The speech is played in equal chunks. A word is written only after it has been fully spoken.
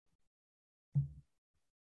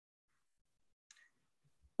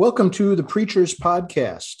Welcome to the Preacher's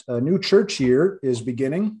Podcast. A new church year is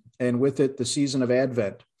beginning, and with it, the season of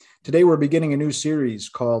Advent. Today, we're beginning a new series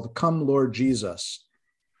called Come, Lord Jesus.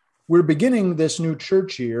 We're beginning this new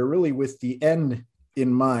church year really with the end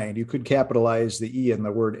in mind. You could capitalize the E in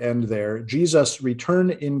the word end there. Jesus' return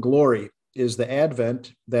in glory is the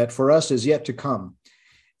Advent that for us is yet to come.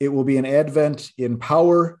 It will be an Advent in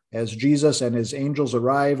power as Jesus and his angels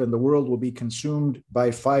arrive, and the world will be consumed by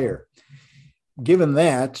fire. Given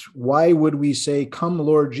that, why would we say, Come,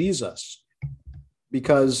 Lord Jesus?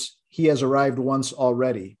 Because he has arrived once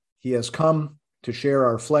already. He has come to share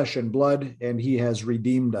our flesh and blood, and he has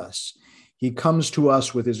redeemed us. He comes to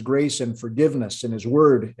us with his grace and forgiveness in his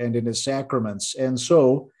word and in his sacraments. And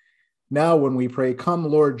so now when we pray, Come,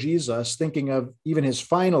 Lord Jesus, thinking of even his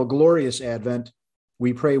final glorious advent,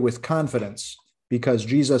 we pray with confidence because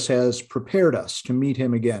Jesus has prepared us to meet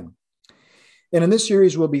him again. And in this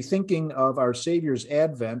series, we'll be thinking of our Savior's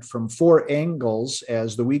advent from four angles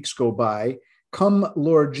as the weeks go by. Come,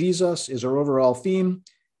 Lord Jesus is our overall theme.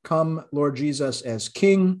 Come, Lord Jesus, as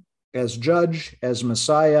King, as Judge, as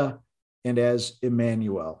Messiah, and as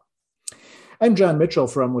Emmanuel. I'm John Mitchell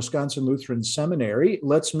from Wisconsin Lutheran Seminary.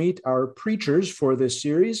 Let's meet our preachers for this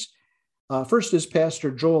series. First is Pastor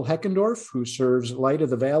Joel Heckendorf, who serves Light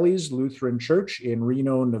of the Valleys Lutheran Church in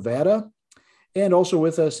Reno, Nevada. And also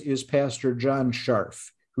with us is Pastor John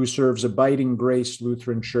Scharf, who serves Abiding Grace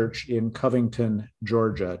Lutheran Church in Covington,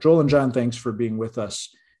 Georgia. Joel and John, thanks for being with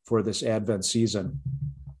us for this Advent season.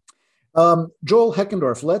 Joel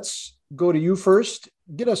Heckendorf, let's go to you first.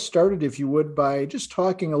 Get us started, if you would, by just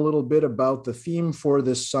talking a little bit about the theme for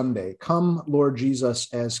this Sunday, Come, Lord Jesus,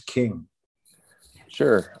 as King.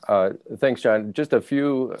 Sure. Thanks, John. Just a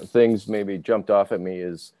few things maybe jumped off at me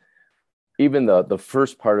is even the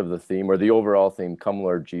first part of the theme or the overall theme, Come,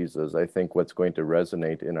 Lord Jesus. I think what's going to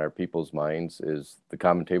resonate in our people's minds is the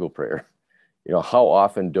common table prayer. You know, how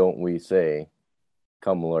often don't we say,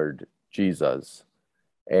 Come, Lord Jesus?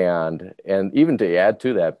 And even to add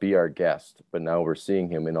to that, be our guest. But now we're seeing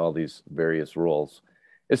him in all these various roles.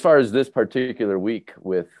 As far as this particular week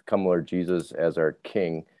with Come, Lord Jesus as our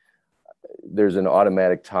King, there's an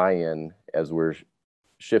automatic tie-in as we're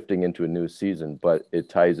shifting into a new season, but it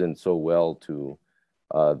ties in so well to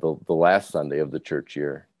the last Sunday of the church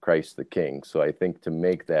year, Christ the King. So I think to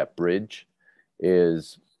make that bridge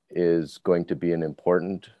is going to be an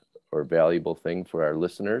important or valuable thing for our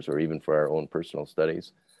listeners or even for our own personal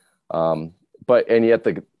studies. And yet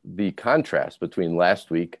the contrast between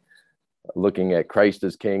last week, looking at Christ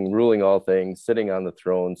as King, ruling all things, sitting on the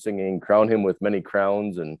throne, singing, crown him with many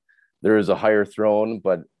crowns, and there is a higher throne,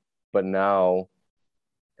 but now,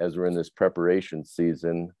 as we're in this preparation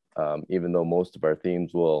season, even though most of our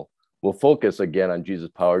themes will focus again on Jesus'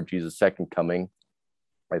 power, Jesus' second coming,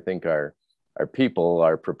 I think our people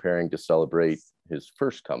are preparing to celebrate his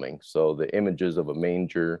first coming. So the images of a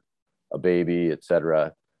manger, a baby,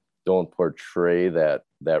 etc., don't portray that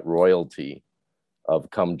royalty of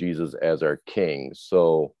come Jesus as our King.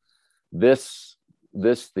 So this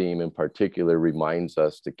theme in particular reminds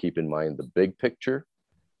us to keep in mind the big picture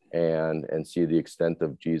and see the extent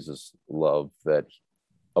of Jesus' love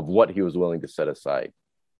of what he was willing to set aside.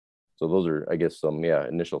 So those are, I guess, some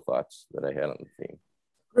initial thoughts that I had on the theme.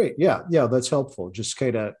 Great. Yeah, that's helpful. Just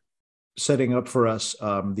kind of setting up for us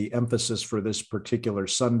the emphasis for this particular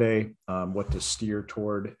Sunday, what to steer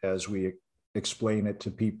toward as we explain it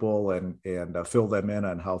to people and fill them in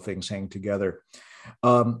on how things hang together.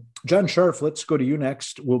 John Scharf, let's go to you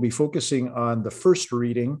next. We'll be focusing on the first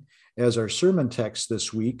reading as our sermon text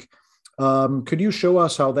this week. Could you show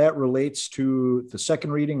us how that relates to the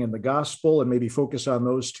second reading in the gospel and maybe focus on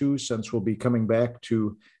those two since we'll be coming back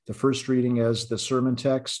to the first reading as the sermon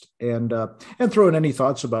text and throw in any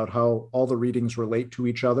thoughts about how all the readings relate to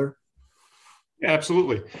each other? Yeah,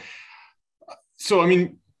 absolutely. So, I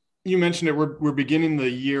mean, you mentioned it, we're beginning the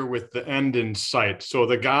year with the end in sight. So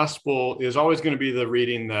the gospel is always going to be the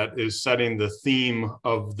reading that is setting the theme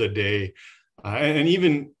of the day. And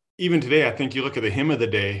even today, I think you look at the hymn of the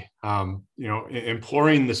day,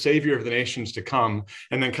 imploring the Savior of the nations to come,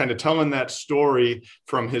 and then kind of telling that story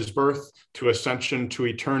from his birth to ascension to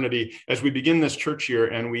eternity as we begin this church year.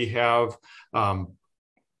 And we have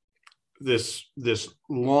this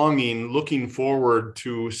longing, looking forward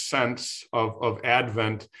to sense of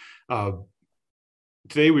Advent.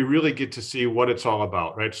 Today we really get to see what it's all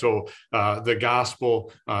about, right? So the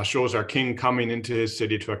gospel shows our King coming into his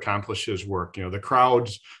city to accomplish his work. You know, the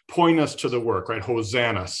crowds point us to the work, right?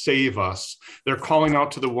 Hosanna, save us. They're calling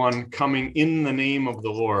out to the one coming in the name of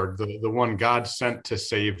the Lord, the one God sent to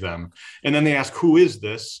save them. And then they ask, who is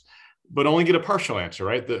this? But only get a partial answer,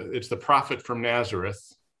 right? It's the prophet from Nazareth.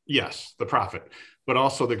 Yes, the prophet, but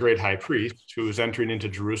also the great high priest who is entering into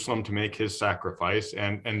Jerusalem to make his sacrifice,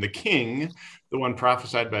 and the king, the one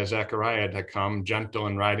prophesied by Zechariah to come, gentle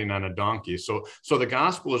and riding on a donkey. So the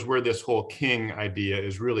gospel is where this whole king idea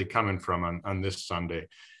is really coming from on this Sunday.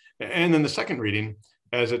 And then the second reading,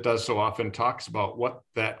 as it does so often, talks about what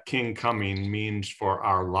that king coming means for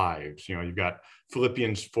our lives. You've got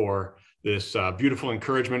Philippians 4, this beautiful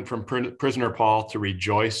encouragement from prisoner Paul to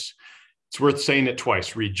rejoice. It's worth saying it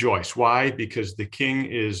twice, rejoice. Why? Because the king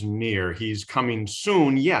is near. He's coming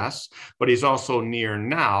soon, yes, but he's also near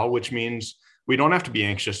now, which means we don't have to be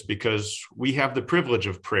anxious because we have the privilege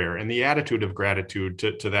of prayer and the attitude of gratitude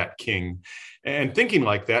to that king. And thinking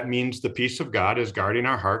like that means the peace of God is guarding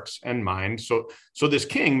our hearts and minds. So this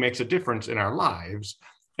king makes a difference in our lives,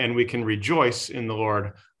 and we can rejoice in the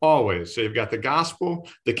Lord always. So you've got the gospel,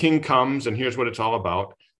 the king comes, and here's what it's all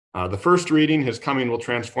about. The first reading, his coming will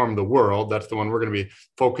transform the world. That's the one we're going to be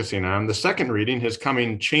focusing on. The second reading, his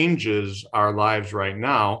coming changes our lives right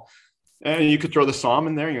now. And you could throw the psalm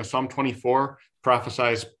in there. Psalm 24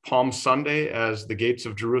 prophesies Palm Sunday as the gates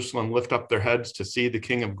of Jerusalem lift up their heads to see the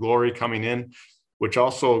King of Glory coming in, which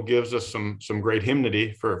also gives us some great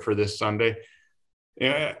hymnody for this Sunday.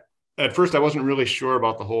 At first, I wasn't really sure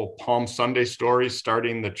about the whole Palm Sunday story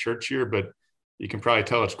starting the church year, but you can probably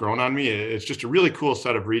tell it's grown on me. It's just a really cool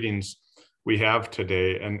set of readings we have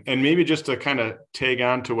today. And maybe just to kind of tag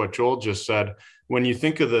on to what Joel just said, when you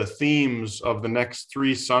think of the themes of the next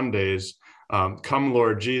 3 Sundays, come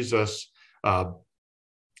Lord Jesus,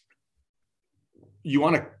 you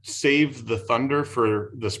want to save the thunder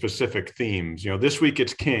for the specific themes. This week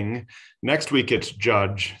it's King, next week it's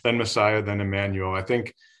Judge, then Messiah, then Emmanuel. I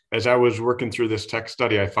think as I was working through this text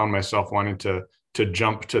study, I found myself wanting to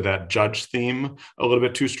jump to that Judge theme a little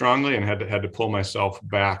bit too strongly and had to pull myself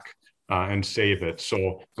back and save it.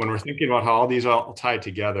 So when we're thinking about how all these all tie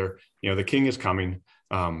together, the King is coming,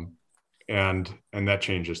 and that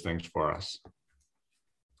changes things for us.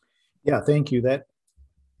 Yeah, thank you. That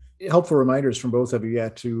helpful reminders from both of you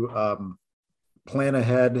to plan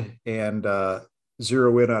ahead and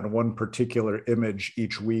zero in on one particular image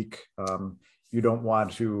each week. You don't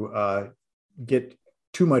want to get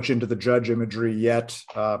too much into the Judge imagery yet.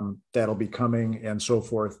 That'll be coming and so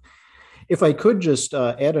forth. If I could just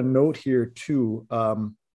add a note here too,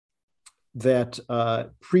 that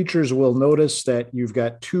preachers will notice that you've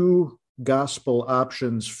got 2 gospel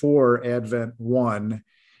options for Advent 1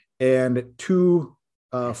 and 2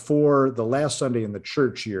 for the last Sunday in the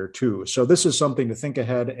church year too. So this is something to think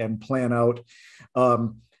ahead and plan out.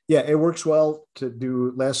 Yeah, it works well to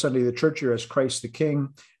do last Sunday of the church year as Christ the King,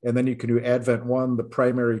 and then you can do Advent 1. The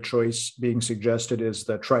primary choice being suggested is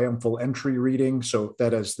the triumphal entry reading, so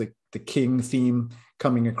that is the King theme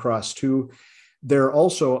coming across too. There are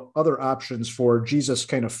also other options for Jesus'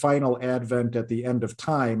 kind of final advent at the end of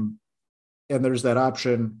time, and there's that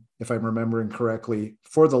option, if I'm remembering correctly,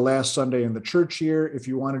 for the last Sunday in the church year, if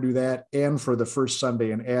you want to do that, and for the first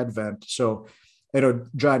Sunday in Advent. So I know,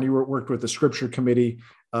 John, you worked with the Scripture Committee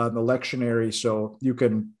on the lectionary, so you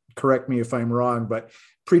can correct me if I'm wrong, but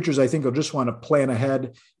preachers, I think, will just want to plan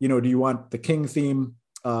ahead. Do you want the King theme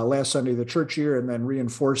last Sunday of the church year and then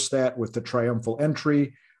reinforce that with the triumphal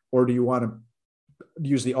entry, or do you want to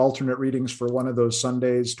use the alternate readings for one of those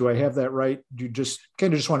Sundays? Do I have that right? Do you just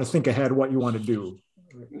want to think ahead what you want to do?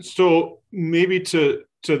 So maybe to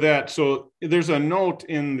that, so there's a note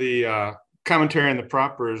in the commentary on the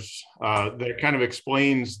propers that kind of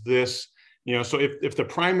explains this. So if the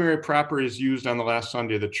primary proper is used on the last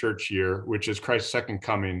Sunday of the church year, which is Christ's second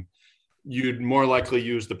coming, you'd more likely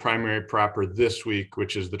use the primary proper this week,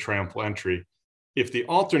 which is the triumphal entry. If the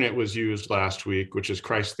alternate was used last week, which is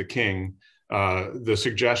Christ the King, the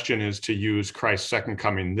suggestion is to use Christ's second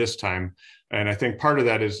coming this time. And I think part of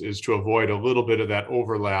that is to avoid a little bit of that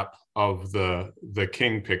overlap of the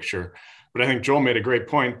King picture. But I think Joel made a great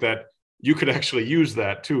point that you could actually use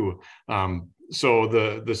that too. So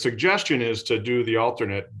the suggestion is to do the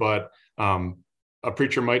alternate, but a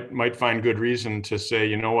preacher might find good reason to say,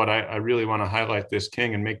 you know what, I really want to highlight this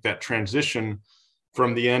King and make that transition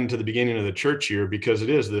from the end to the beginning of the church year, because it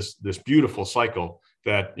is this beautiful cycle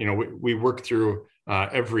that we work through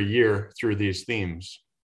every year through these themes.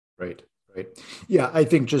 Right. Yeah, I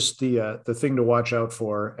think just the thing to watch out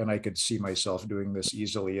for, and I could see myself doing this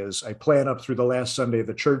easily, is I plan up through the last Sunday of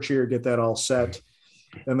the church year, get that all set.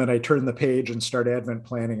 And then I turn the page and start Advent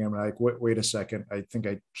planning. I'm like, wait a second. I think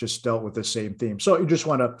I just dealt with the same theme. So you just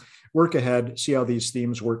want to work ahead, see how these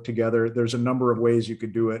themes work together. There's a number of ways you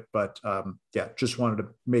could do it, but just wanted to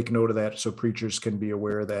make note of that so preachers can be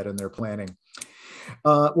aware of that in their planning.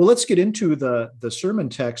 Well, let's get into the sermon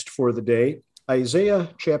text for the day. Isaiah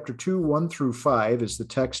chapter 2, 1 through 5 is the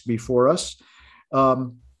text before us.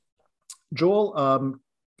 Joel,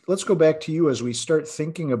 let's go back to you as we start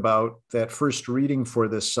thinking about that first reading for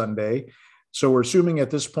this Sunday. So we're assuming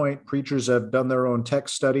at this point preachers have done their own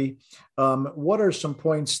text study. What are some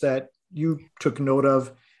points that you took note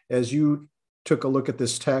of as you took a look at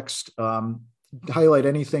this text? Highlight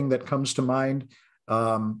anything that comes to mind.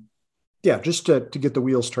 Just to get the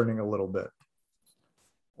wheels turning a little bit.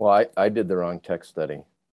 Well, I did the wrong text study.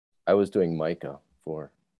 I was doing Micah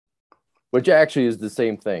 4, which actually is the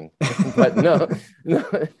same thing. But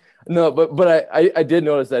but I did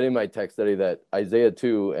notice that in my text study that Isaiah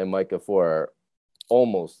 2 and Micah 4 are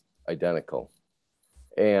almost identical.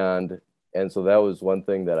 And so that was one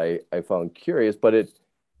thing that I found curious, but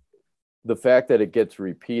the fact that it gets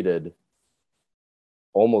repeated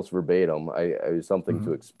almost verbatim, I was something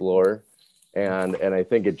to explore. And I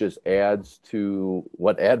think it just adds to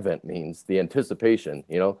what Advent means, the anticipation,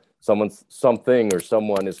 something or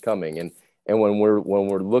someone is coming. And when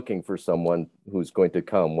we're looking for someone who's going to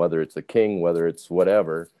come, whether it's a king, whether it's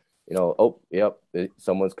whatever,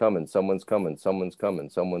 someone's coming.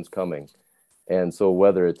 And so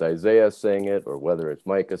whether it's Isaiah saying it, or whether it's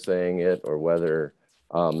Micah saying it, or whether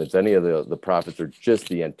it's any of the prophets, or just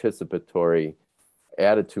the anticipatory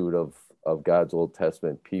attitude of God's Old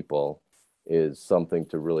Testament people, is something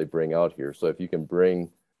to really bring out here. So if you can bring,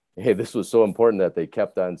 hey, this was so important that they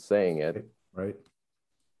kept on saying it, right,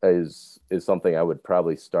 is something I would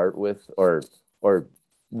probably start with, or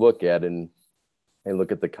look at and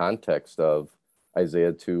look at the context of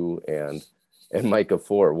Isaiah 2 and Micah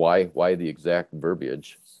 4. Why the exact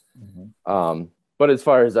verbiage? But as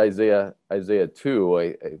far as Isaiah 2,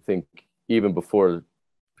 I think even before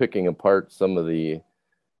picking apart some of the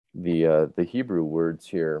Hebrew words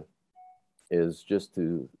here, is just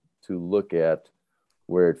to look at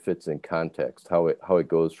where it fits in context, how it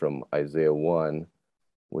goes from Isaiah 1,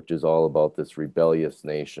 which is all about this rebellious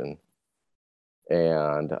nation,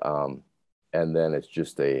 and then it's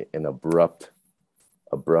just an abrupt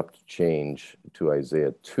change to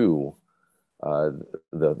Isaiah 2,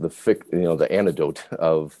 the antidote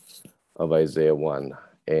of Isaiah 1,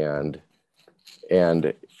 and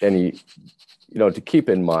to keep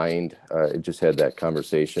in mind, I just had that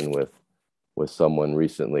conversation with someone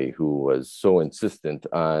recently who was so insistent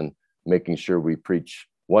on making sure we preach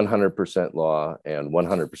 100% law and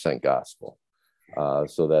 100% gospel,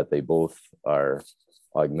 so that they both are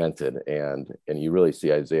augmented. And you really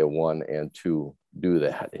see Isaiah 1 and 2 do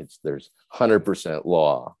that. There's 100%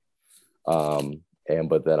 law, but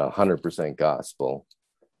then 100% gospel,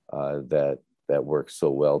 that works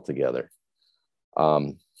so well together.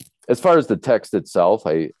 As far as the text itself,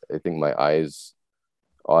 I think my eyes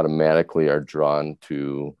automatically are drawn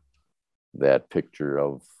to that picture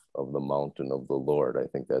of the mountain of the Lord. I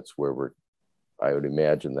think that's where I would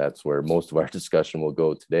imagine that's where most of our discussion will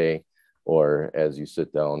go today, or as you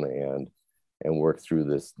sit down and work through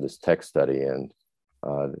this text study. And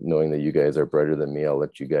knowing that you guys are brighter than me, I'll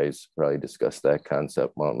let you guys probably discuss that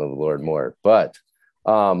concept, mountain of the Lord, more. But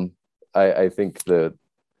I think the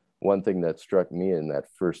one thing that struck me in that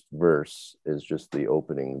first verse is just the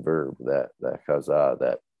opening verb, that chazah,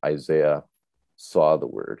 that Isaiah saw the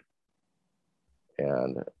word.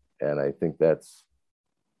 And I think that's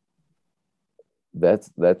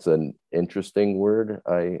an interesting word.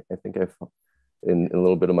 I think in a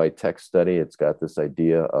little bit of my text study, it's got this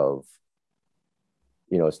idea of,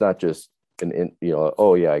 it's not just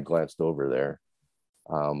oh yeah, I glanced over there,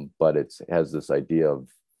 but it has this idea of,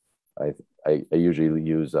 I usually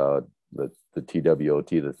use the TWOT,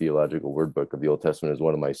 the Theological Word Book of the Old Testament, as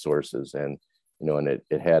one of my sources, and and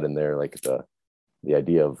it had in there like the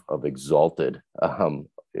idea of exalted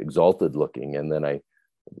looking, and then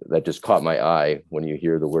that just caught my eye when you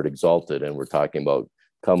hear the word exalted, and we're talking about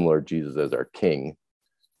come Lord Jesus as our King,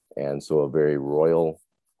 and so a very royal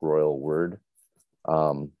word,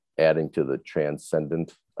 adding to the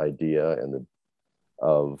transcendent idea and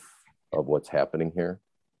of what's happening here.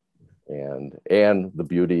 And the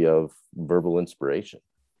beauty of verbal inspiration,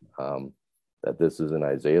 that this isn't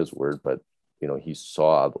Isaiah's word, but he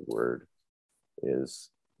saw the word,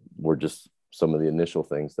 were just some of the initial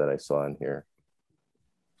things that I saw in here.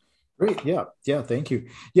 Great. Yeah. Thank you.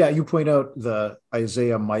 Yeah. You point out the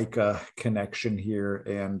Isaiah Micah connection here.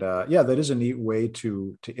 And that is a neat way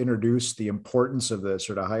to introduce the importance of this,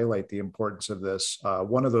 or to highlight the importance of this.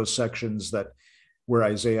 One of those sections where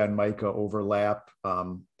Isaiah and Micah overlap,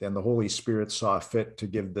 and the Holy Spirit saw fit to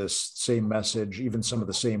give this same message, even some of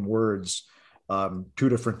the same words, 2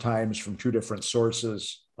 different times from 2 different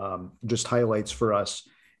sources, just highlights for us.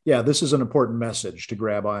 Yeah, this is an important message to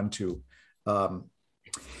grab onto.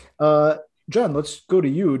 Um, John, let's go to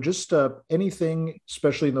you. Just anything,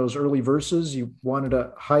 especially in those early verses, you wanted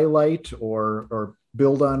to highlight or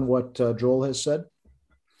build on what Joel has said?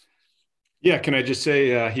 Yeah, can I just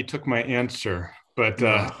say he took my answer, but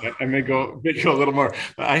I may go a little more.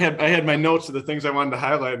 I had my notes of the things I wanted to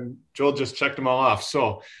highlight, and Joel just checked them all off.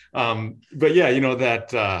 So, but yeah,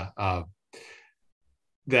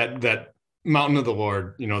 that mountain of the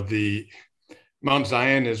Lord, the Mount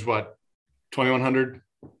Zion is what, 2,100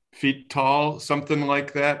 feet tall, something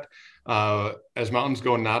like that. As mountains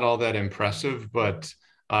go, not all that impressive, but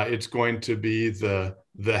it's going to be the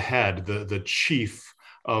head, the chief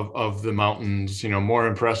of the mountains, more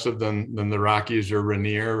impressive than the Rockies or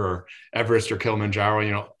Rainier or Everest or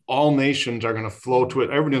Kilimanjaro. All nations are going to flow to it.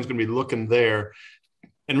 Everyone's going to be looking there.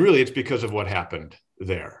 And really, it's because of what happened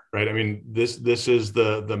there, right? I mean, this is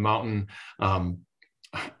the mountain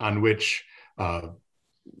on which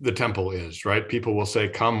the temple is, right? People will say,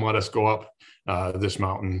 "Come, let us go up this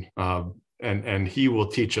mountain, and He will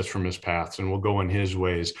teach us from His paths, and we'll go in His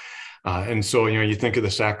ways." And so, you think of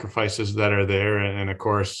the sacrifices that are there, and of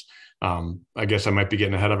course, I guess I might be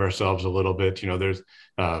getting ahead of ourselves a little bit. There's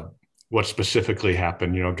what specifically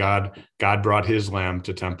happened. God brought His lamb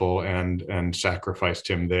to temple and sacrificed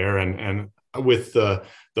Him there, and with the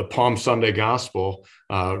Palm Sunday gospel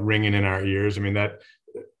ringing in our ears. I mean, that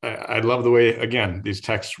I love the way, again, these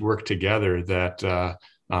texts work together. That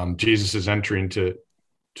Jesus is entering to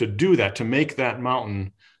do that, to make that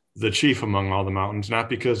mountain the chief among all the mountains, not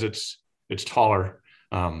because it's taller,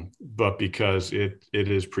 but because it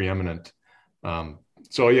is preeminent.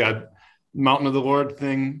 So yeah, mountain of the Lord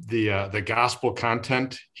thing, the gospel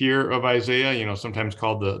content here of Isaiah, sometimes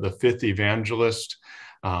called the fifth evangelist.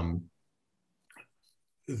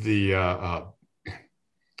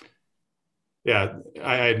 Yeah,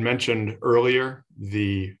 I had mentioned earlier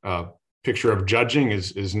the picture of judging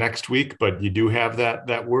is next week, but you do have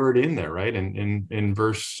that word in there, right? In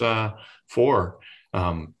verse 4,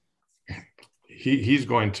 he's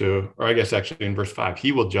going to, or I guess actually in verse 5,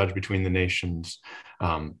 he will judge between the nations,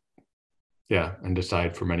 and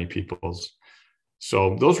decide for many peoples.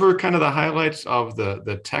 So those were kind of the highlights of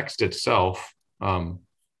the text itself.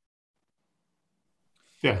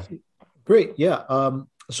 Great. Yeah.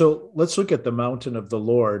 So let's look at the mountain of the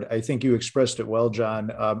Lord. I think you expressed it well,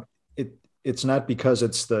 John. It's not because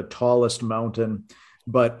it's the tallest mountain,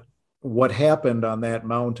 but what happened on that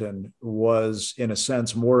mountain was, in a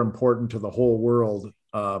sense, more important to the whole world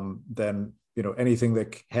than anything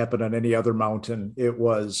that happened on any other mountain. It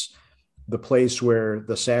was the place where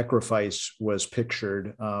the sacrifice was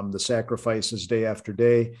pictured. The sacrifices day after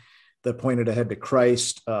day that pointed ahead to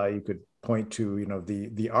Christ. You could point to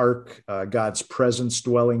the ark, God's presence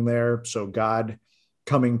dwelling there. So God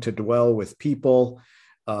coming to dwell with people.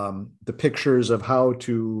 The pictures of how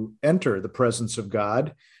to enter the presence of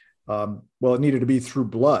God. It needed to be through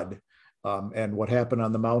blood. And what happened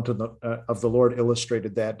on the mountain of the Lord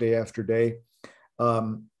illustrated that day after day.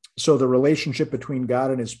 So the relationship between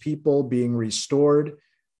God and His people being restored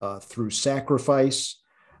through sacrifice,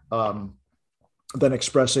 then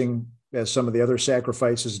expressing, as some of the other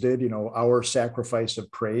sacrifices did, our sacrifice of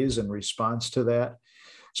praise in response to that.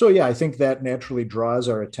 So yeah, I think that naturally draws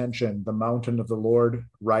our attention. The mountain of the Lord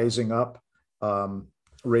rising up,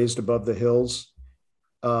 raised above the hills.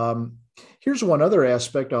 Here's one other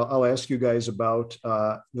aspect I'll ask you guys about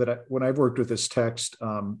when I've worked with this text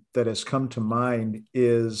that has come to mind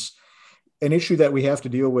is an issue that we have to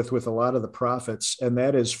deal with a lot of the prophets, and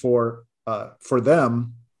that is for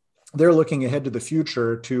them, they're looking ahead to the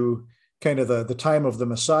future, to kind of the time of the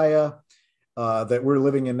Messiah that we're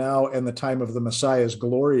living in now, and the time of the Messiah's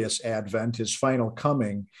glorious advent, His final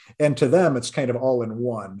coming. And to them, it's kind of all in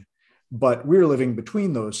one. But we're living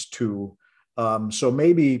between those two. So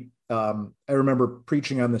maybe I remember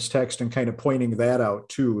preaching on this text and kind of pointing that out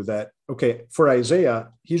too, that, okay, for Isaiah,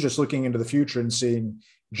 he's just looking into the future and seeing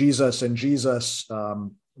Jesus,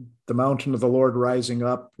 the mountain of the Lord rising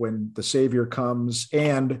up when the Savior comes,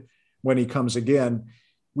 and when He comes again.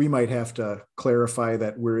 We might have to clarify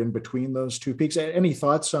that we're in between those two peaks. Any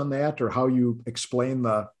thoughts on that, or how you explain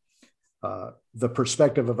the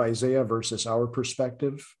perspective of Isaiah versus our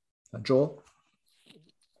perspective, Joel?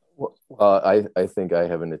 Well, I think I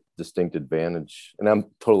have a distinct advantage, and I'm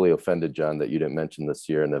totally offended, John, that you didn't mention the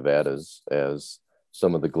Sierra Nevadas as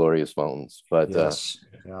some of the glorious mountains. But yes.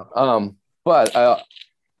 But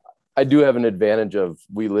I do have an advantage of,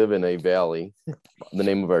 we live in a valley. The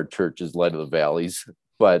name of our church is Light of the Valleys.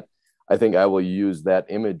 But I think I will use that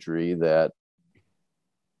imagery that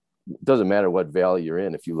it doesn't matter what valley you're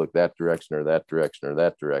in. If you look that direction or that direction or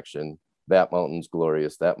that direction, that mountain's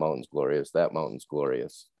glorious, that mountain's glorious, that mountain's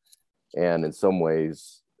glorious. And in some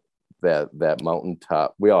ways, that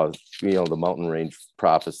mountaintop, we all, the mountain range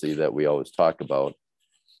prophecy that we always talk about,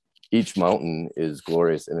 each mountain is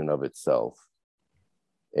glorious in and of itself.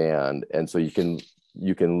 And so you can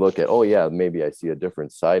look at, oh yeah, maybe I see a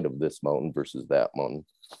different side of this mountain versus that mountain,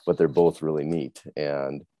 but they're both really neat.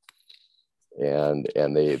 And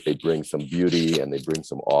they bring some beauty, and they bring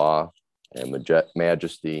some awe and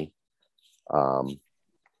majesty.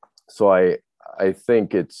 So I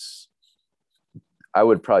think I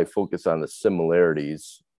would probably focus on the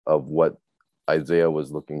similarities of what Isaiah was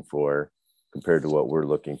looking for compared to what we're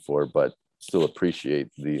looking for, but still appreciate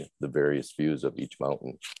the various views of each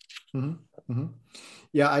mountain. Mm-hmm. Mm-hmm.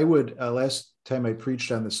 Yeah, I would. Last time I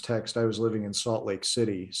preached on this text, I was living in Salt Lake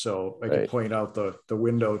City, so I could point out the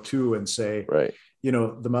window too and say,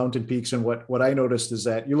 the mountain peaks. And what I noticed is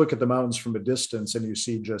that you look at the mountains from a distance and you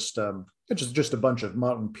see just a bunch of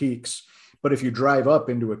mountain peaks. But if you drive up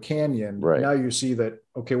into a canyon, now you see that,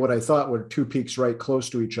 okay, what I thought were two peaks right close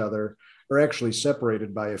to each other are actually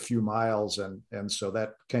separated by a few miles. And so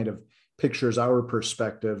that kind of pictures our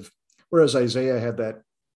perspective. Whereas Isaiah had that,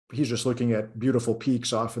 he's just looking at beautiful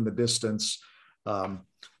peaks off in the distance.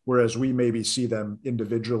 Whereas we maybe see them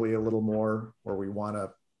individually a little more, or we want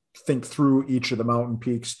to think through each of the mountain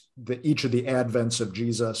peaks, each of the advents of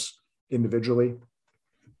Jesus individually,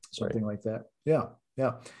 something like that. Yeah.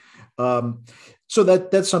 Yeah. So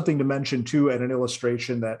that's something to mention too, and an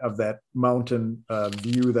illustration of that mountain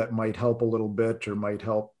view that might help a little bit, or might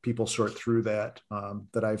help people sort through that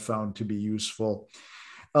I found to be useful.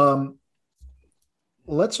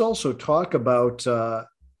 Let's also talk about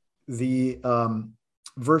the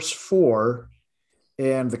verse 4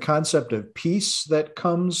 and the concept of peace that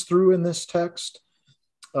comes through in this text.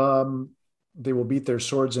 They will beat their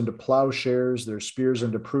swords into plowshares, their spears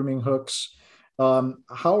into pruning hooks.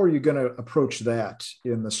 How are you going to approach that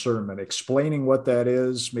in the sermon? Explaining what that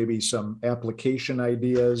is, maybe some application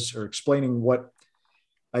ideas, or explaining what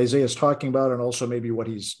Isaiah is talking about, and also maybe what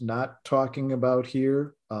he's not talking about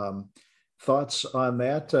here. Thoughts on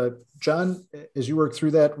that? John, as you work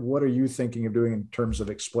through that, what are you thinking of doing in terms of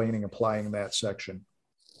applying that section?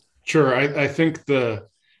 Sure. I think the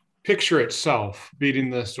picture itself, beating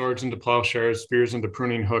the swords into plowshares, spears into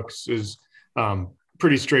pruning hooks, is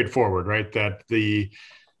pretty straightforward, right? That the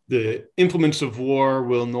implements of war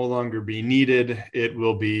will no longer be needed. It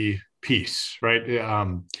will be peace, right?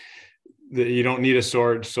 You don't need a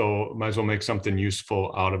sword, so might as well make something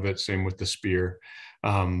useful out of it. Same with the spear.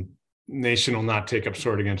 Nation will not take up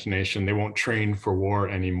sword against nation. They won't train for war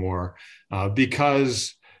anymore,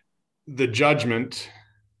 because the judgment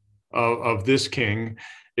of this king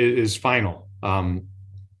is final.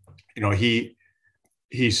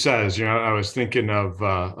 He says, I was thinking of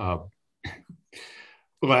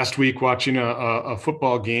last week watching a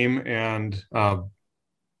football game, and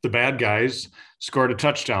the bad guys scored a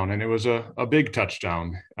touchdown, and it was a big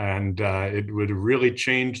touchdown, and it would really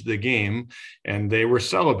change the game, and they were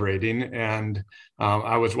celebrating. And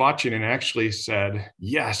I was watching and actually said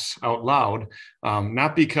yes out loud,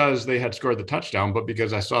 not because they had scored the touchdown, but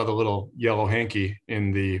because I saw the little yellow hanky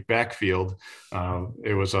in the backfield.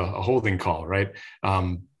 It was a holding call, right?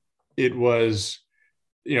 It was,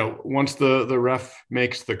 once the ref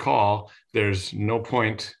makes the call, there's no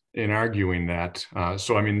point in arguing that.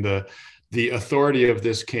 So, I mean, the authority of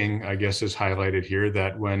this king, I guess, is highlighted here,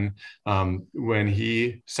 that when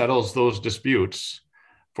he settles those disputes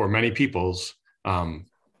for many peoples,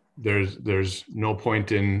 there's no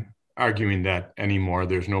point in arguing that anymore.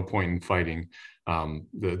 There's no point in fighting.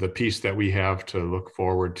 The peace that we have to look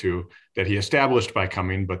forward to, that he established by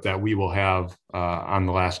coming, but that we will have on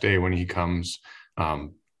the last day when he comes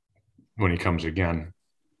again.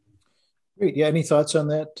 Great. Yeah. Any thoughts on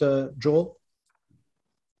that, Joel?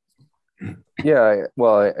 Yeah.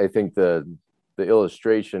 Well, I think the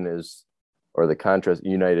illustration is, or the contrast,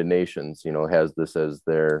 United Nations, has this as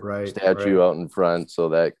their statue out in front. So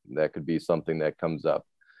that could be something that comes up.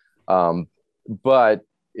 But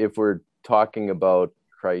if we're talking about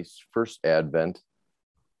Christ's first advent,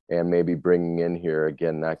 and maybe bringing in here,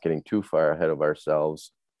 again, not getting too far ahead of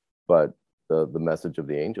ourselves, but the message of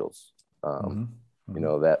the angels,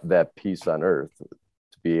 that peace on earth,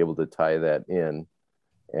 to be able to tie that in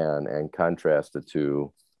and contrast it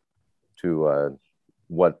to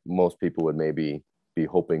what most people would maybe be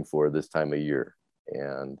hoping for this time of year.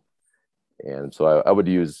 And so I would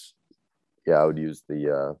use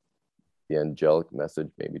the angelic message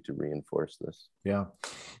maybe to reinforce this. Yeah.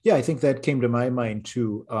 I think that came to my mind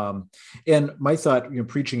too. And my thought,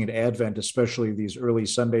 preaching in Advent, especially these early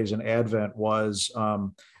Sundays in Advent, was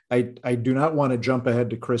I do not want to jump ahead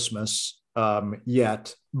to Christmas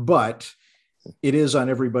yet, but it is on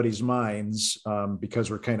everybody's minds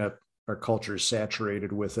because our culture is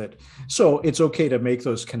saturated with it. So it's okay to make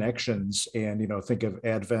those connections and, think of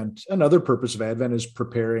Advent. Another purpose of Advent is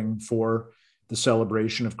preparing for the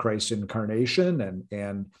celebration of Christ's incarnation.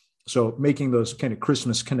 And so making those kind of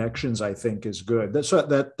Christmas connections, I think, is good.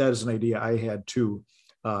 That is an idea I had too.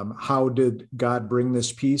 How did God bring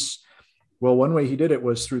this peace? Well, one way he did it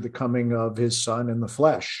was through the coming of his son in the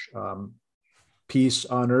flesh. Peace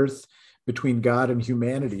on earth between God and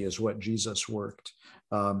humanity is what Jesus worked.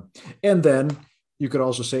 And then you could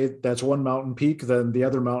also say that's one mountain peak. Then the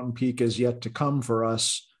other mountain peak is yet to come for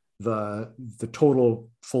us. The total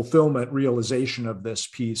fulfillment, realization of this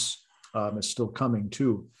peace is still coming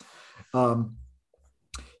too. I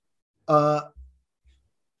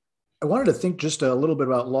wanted to think just a little bit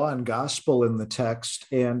about law and gospel in the text.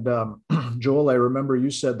 And Joel, I remember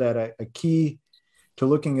you said that a key to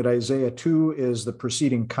looking at Isaiah 2 is the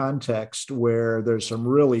preceding context where there's some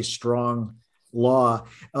really strong law.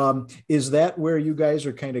 Is that where you guys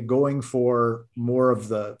are kind of going for more of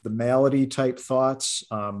the malady type thoughts,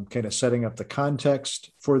 kind of setting up the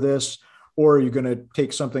context for this? Or are you going to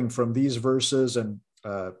take something from these verses and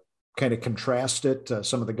kind of contrast it,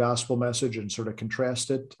 some of the gospel message, and sort of contrast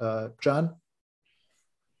it, John?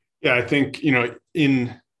 Yeah, I think,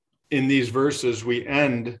 in these verses, we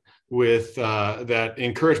end with that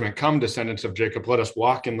encouragement. Come, descendants of Jacob, let us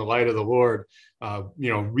walk in the light of the Lord,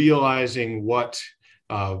 realizing what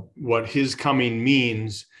his coming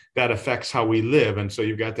means that affects how we live. And so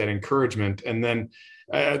you've got that encouragement. And then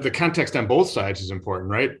the context on both sides is important,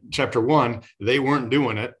 right? Chapter 1, they weren't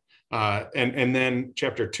doing it. And then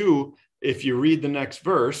chapter 2, if you read the next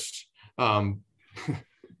verse,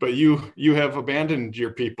 but you have abandoned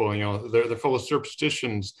your people. They're full of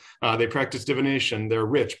superstitions. They practice divination. They're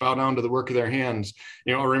rich. Bow down to the work of their hands.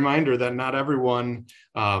 A reminder that not everyone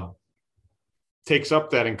takes up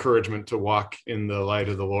that encouragement to walk in the light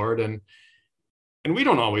of the Lord, and we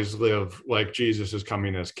don't always live like Jesus is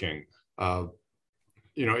coming as King.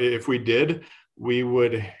 If we did, we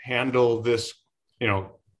would handle this,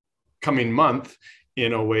 coming month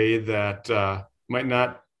in a way that might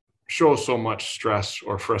not show so much stress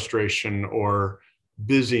or frustration or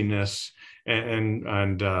busyness.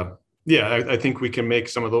 I think we can make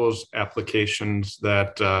some of those applications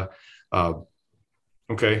that,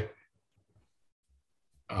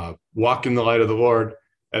 walk in the light of the Lord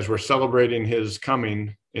as we're celebrating his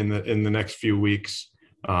coming in the next few weeks.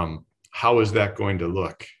 How is that going to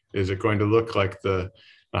look? Is it going to look like the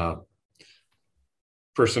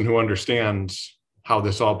person who understands how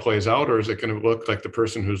this all plays out, or is it going to look like the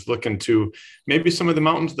person who's looking to maybe some of the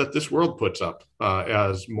mountains that this world puts up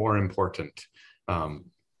as more important? That's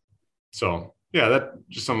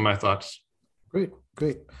just some of my thoughts. Great.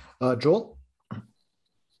 Joel?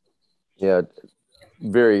 Yeah,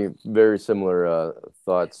 very, very similar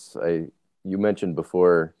thoughts. You mentioned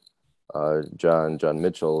before, John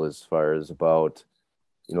Mitchell, as far as about,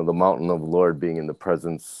 the mountain of the Lord being in the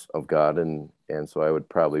presence of God. And so I would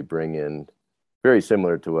probably bring in very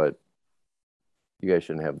similar to what you guys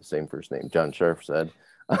shouldn't have the same first name, John Scharf said,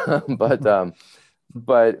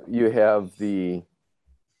 but you have the,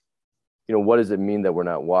 what does it mean that we're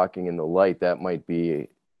not walking in the light? That might be,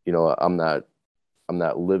 I'm not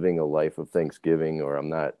living a life of thanksgiving, or I'm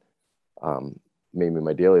not, maybe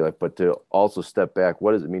my daily life, but to also step back,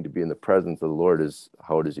 what does it mean to be in the presence of the Lord? Is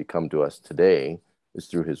how does he come to us today? Is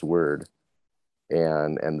through his word,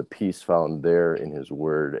 and the peace found there in his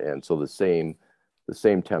word. And so the same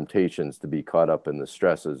temptations to be caught up in the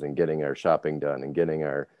stresses and getting our shopping done and getting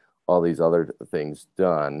all these other things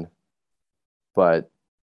done, but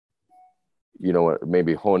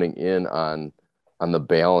maybe honing in on the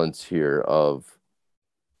balance here of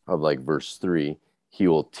like verse 3, he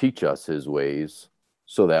will teach us his ways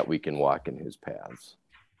so that we can walk in his paths.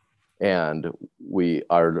 And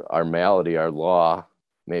our malady, our law,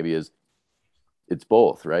 maybe it's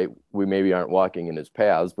both, right? We maybe aren't walking in his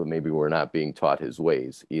paths, but maybe we're not being taught his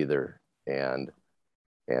ways either. And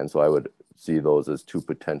so I would see those as two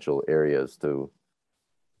potential areas to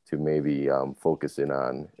maybe focus in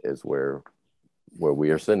on, is where we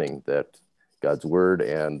are sinning, that God's word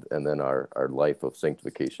and then our life of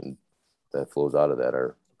sanctification that flows out of that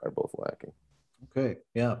are both lacking. Okay.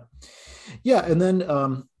 Yeah. And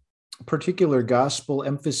then particular gospel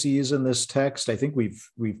emphases in this text. I think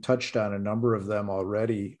we've touched on a number of them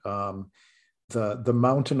already. The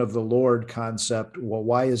mountain of the Lord concept. Well,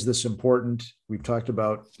 why is this important? We've talked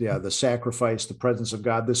about the sacrifice, the presence of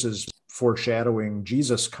God. This is foreshadowing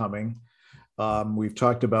Jesus coming. We've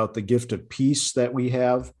talked about the gift of peace that we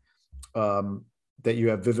have. that you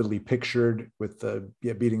have vividly pictured with the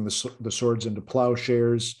beating the swords into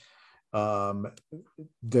plowshares.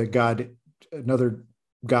 Another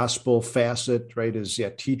gospel facet, right, is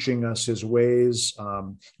teaching us his ways,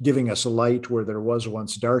 giving us light where there was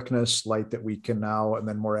once darkness, light that we can now, and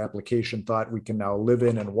then more application thought, we can now live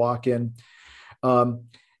in and walk in.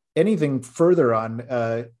 Anything further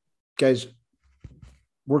on, guys,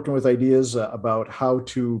 working with ideas about how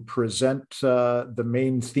to present the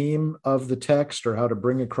main theme of the text, or how to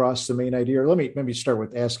bring across the main idea? Or let me maybe start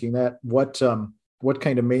with asking that. What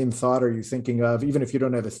kind of main thought are you thinking of, even if you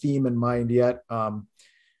don't have a theme in mind yet?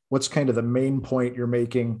 What's kind of the main point you're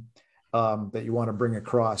making that you want to bring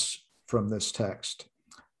across from this text?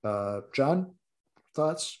 John,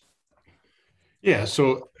 thoughts? Yeah,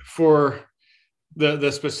 so for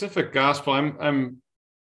the specific gospel, I'm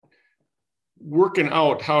working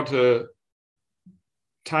out how to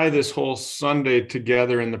tie this whole Sunday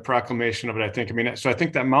together in the proclamation of it, I think. So I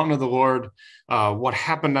think that mountain of the Lord, what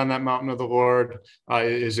happened on that mountain of the Lord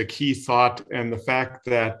is a key thought. And the fact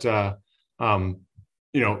that,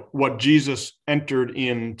 what Jesus entered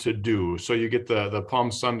in to do. So you get the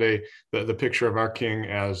Palm Sunday, the picture of our King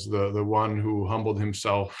as the one who humbled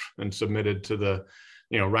himself and submitted to the,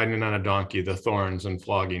 riding on a donkey, the thorns and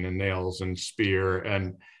flogging and nails and spear,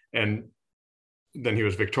 and then he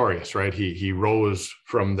was victorious, right? He rose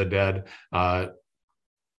from the dead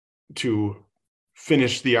to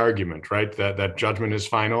finish the argument, right? That judgment is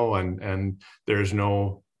final, and there's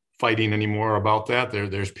no fighting anymore about that.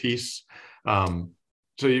 There's peace.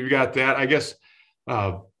 So you've got that. I guess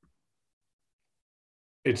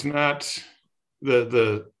it's not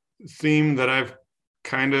the theme that I've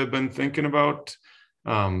kind of been thinking about.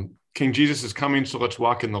 King Jesus is coming, so let's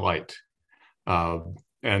walk in the light.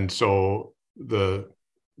 And so the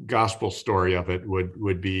gospel story of it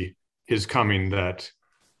would be his coming that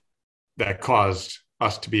caused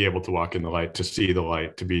us to be able to walk in the light, to see the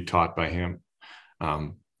light, to be taught by him.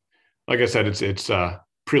 Like I said, it's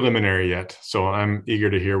preliminary yet, so I'm eager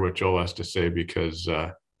to hear what Joel has to say, because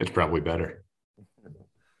it's probably better.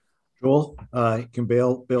 Joel, you can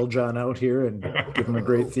bail John out here and give him a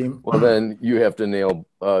great theme. Well, then you have to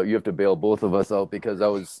bail both of us out, because I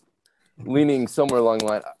was leaning somewhere along the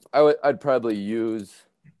line. I'd probably use,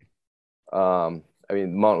 Mountain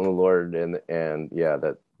of the Lord, and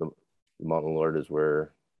that the Mountain of the Lord is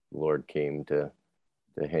where the Lord came to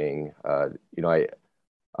hang. I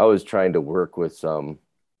was trying to work with some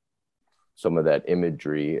of that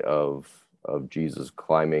imagery of Jesus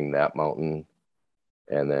climbing that mountain,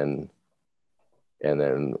 and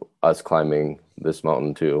then us climbing this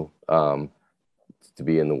mountain too, to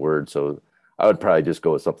be in the Word. So I would probably just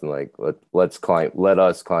go with something like, let us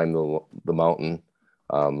climb the mountain,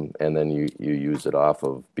 and then you use it off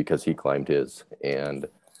of, because he climbed his. And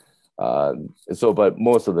but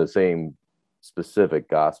most of the same specific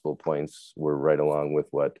gospel points were right along with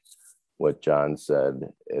what John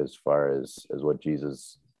said, as far as what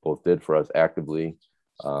Jesus both did for us actively,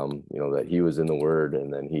 that he was in the Word,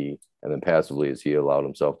 and then passively as he allowed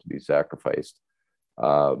himself to be sacrificed.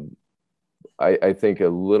 I think a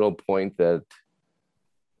little point that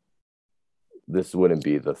this wouldn't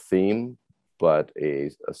be the theme, but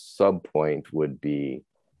a sub point would be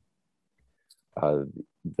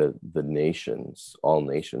the nations, all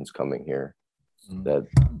nations coming here.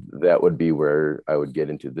 Mm-hmm. That would be where I would get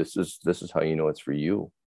into. This is how it's for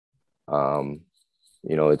you.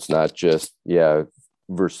 It's not just,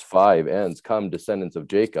 verse 5 ends, "Come, descendants of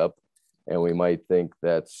Jacob," and we might think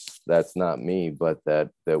that's not me, but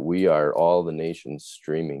that we are all the nations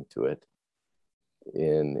streaming to it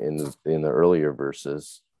in the earlier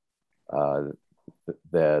verses.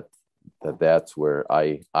 That's where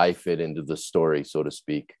I fit into the story, so to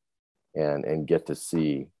speak, and get to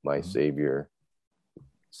see my Savior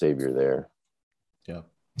there. Yeah.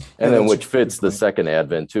 And then which fits the second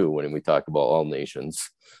advent too, when we talk about all nations.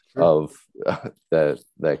 Sure. Of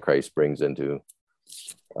that Christ brings into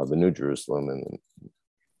the New Jerusalem and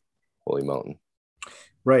Holy Mountain.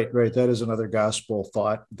 Right. That is another gospel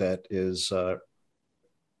thought that is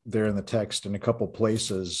there in the text in a couple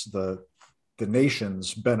places. The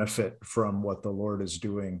nations benefit from what the Lord is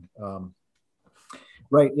doing.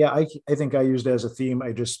 Right. Yeah, I think I used it as a theme.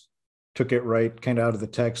 I just took it right kind of out of the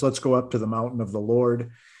text. Let's go up to the mountain of the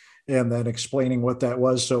Lord, and then explaining what that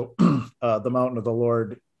was. So the mountain of the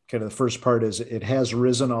Lord, kind of the first part is it has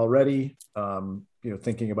risen already,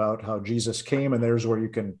 thinking about how Jesus came, and there's where you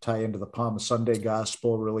can tie into the Palm Sunday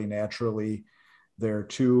gospel really naturally there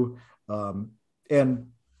too. And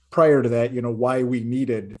prior to that, why we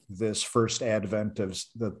needed this first advent of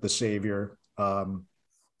the Savior. And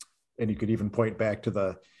you could even point back to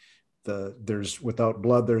the there's without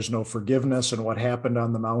blood, there's no forgiveness, and what happened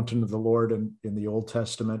on the mountain of the Lord in the Old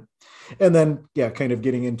Testament. And then, kind of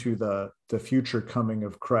getting into the future coming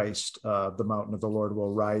of Christ, the mountain of the Lord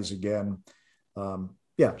will rise again.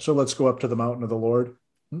 So let's go up to the mountain of the Lord.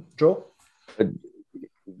 Joel?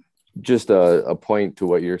 Just a point to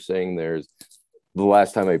what you're saying there is the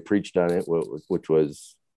last time I preached on it, which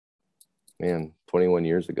was, 21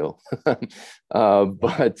 years ago.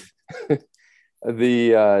 But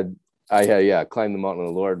I climbed the mountain of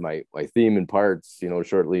the Lord. My theme in parts,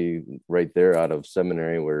 shortly right there out of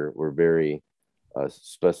seminary were very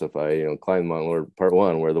specified. Climb the mountain of the Lord, part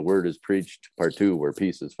 1, where the word is preached, part 2, where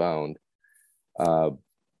peace is found.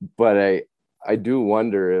 But I do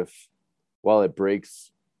wonder if, while it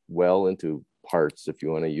breaks well into parts, if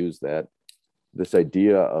you want to use that, this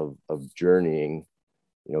idea of journeying,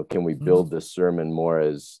 can we build this sermon more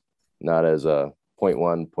as not as a point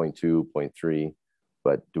 1, point 2, point 3,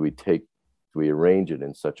 but do we arrange it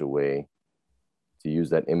in such a way to use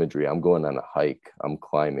that imagery? I'm going on a hike. I'm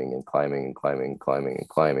climbing and climbing and climbing and climbing and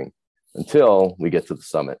climbing until we get to the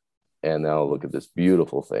summit. And now look at this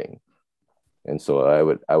beautiful thing. And so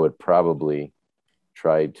I would probably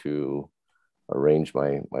try to arrange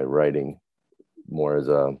my writing more as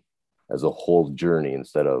a whole journey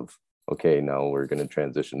instead of, okay, now we're going to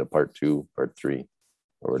transition to part 2, part 3,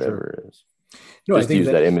 or whatever it is. I think use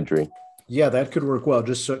that imagery. Yeah, that could work well.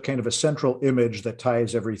 Just kind of a central image that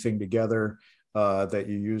ties everything together, that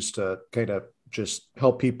you use to kind of just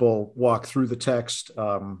help people walk through the text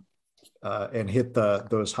and hit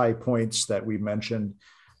those high points that we mentioned.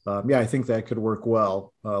 I think that could work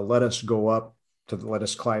well. Let us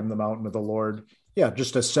climb the mountain of the Lord. Yeah,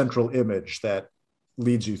 just a central image that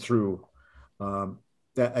leads you through.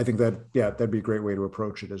 I think that'd be a great way to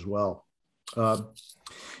approach it as well.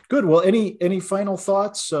 Good. Well, any final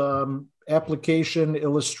thoughts? Application,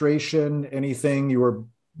 illustration, anything you were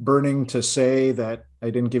burning to say that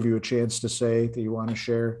I didn't give you a chance to say that you want to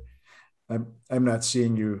share? I'm not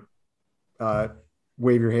seeing you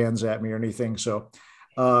wave your hands at me or anything. So,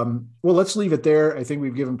 well, let's leave it there. I think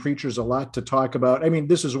we've given preachers a lot to talk about. I mean,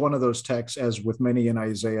 this is one of those texts, as with many in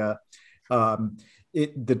Isaiah.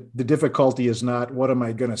 The difficulty is not what am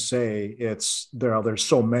I going to say? It's there's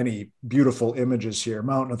so many beautiful images here,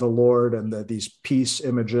 mountain of the Lord and these peace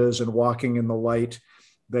images and walking in the light,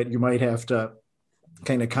 that you might have to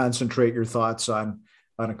kind of concentrate your thoughts on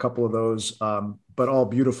a couple of those, but all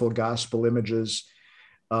beautiful gospel images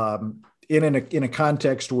in a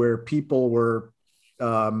context where people were,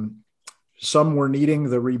 some were needing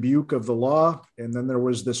the rebuke of the law, and then there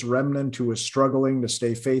was this remnant who was struggling to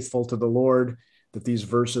stay faithful to the Lord, that these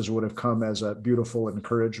verses would have come as a beautiful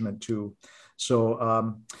encouragement to.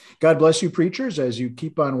 So God bless you, preachers, as you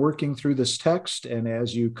keep on working through this text and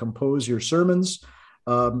as you compose your sermons.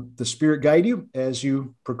 The Spirit guide you as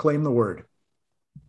you proclaim the word.